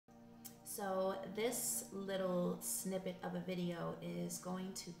So this little snippet of a video is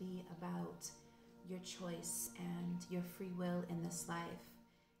going to be about your choice and your free will in this life.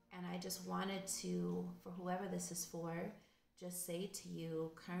 And I just wanted to, for whoever this is for, just say to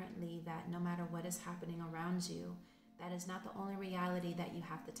you currently that no matter what is happening around you, that is not the only reality that you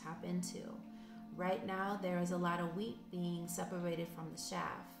have to tap into. Right now, there is a lot of wheat being separated from the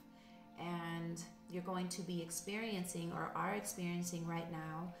chaff. And you're going to be experiencing, or are experiencing right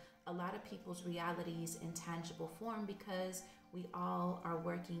now, a lot of people's realities in tangible form, because we all are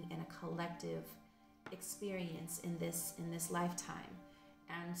working in a collective experience in this lifetime.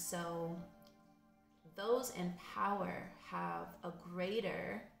 And so those in power have a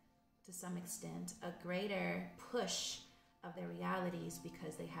greater, to some extent, a greater push of their realities,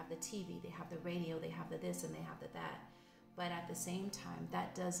 because they have the TV, they have the radio, they have the this, and they have the that. But at the same time,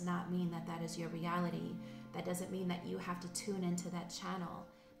 that does not mean that that is your reality. That doesn't mean that you have to tune into that channel.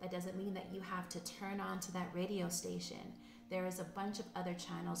 That doesn't mean that you have to turn on to that radio station. There is a bunch of other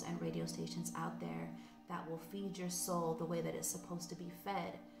channels and radio stations out there that will feed your soul the way that it's supposed to be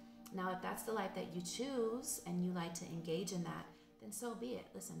fed. Now, if that's the life that you choose and you like to engage in that, then so be it.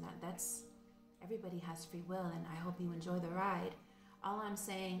 Listen, that's everybody has free will, and I hope you enjoy the ride. All I'm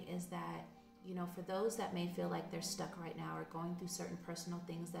saying is that, you know, for those that may feel like they're stuck right now or going through certain personal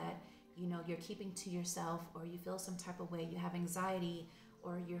things that, you know, you're keeping to yourself, or you feel some type of way, you have anxiety,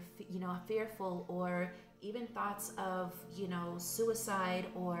 or you're, you know, fearful, or even thoughts of, you know, suicide,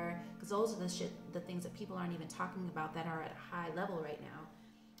 or, because those are the things that people aren't even talking about that are at a high level right now.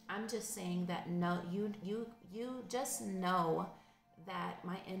 I'm just saying that no, you just know that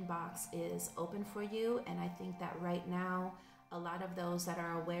my inbox is open for you. And I think that right now, a lot of those that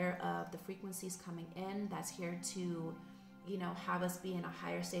are aware of the frequencies coming in, that's here to, you know, have us be in a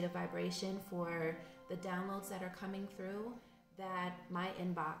higher state of vibration for the downloads that are coming through, that my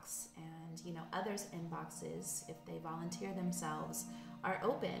inbox and, you know, others' inboxes, if they volunteer themselves, are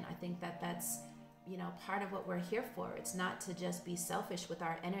open. I think that that's, you know, part of what we're here for. It's not to just be selfish with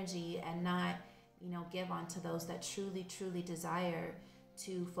our energy and not, you know, give on to those that truly, truly desire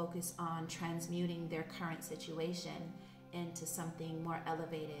to focus on transmuting their current situation into something more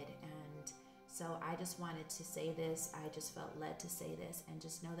elevated. And so I just wanted to say this. I just felt led to say this, and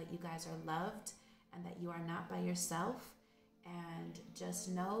just know that you guys are loved and that you are not by yourself. And just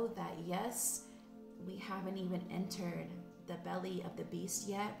know that, yes, we haven't even entered the belly of the beast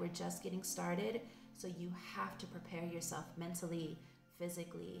yet. We're just getting started. So you have to prepare yourself mentally,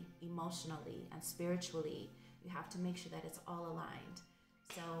 physically, emotionally, and spiritually. You have to make sure that it's all aligned.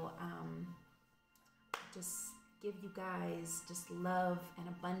 So just give you guys just love and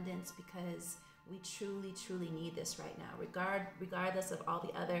abundance, because we truly, truly need this right now. Regardless of all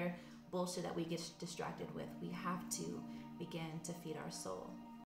the other bullshit that we get distracted with, we have to begin to feed our soul.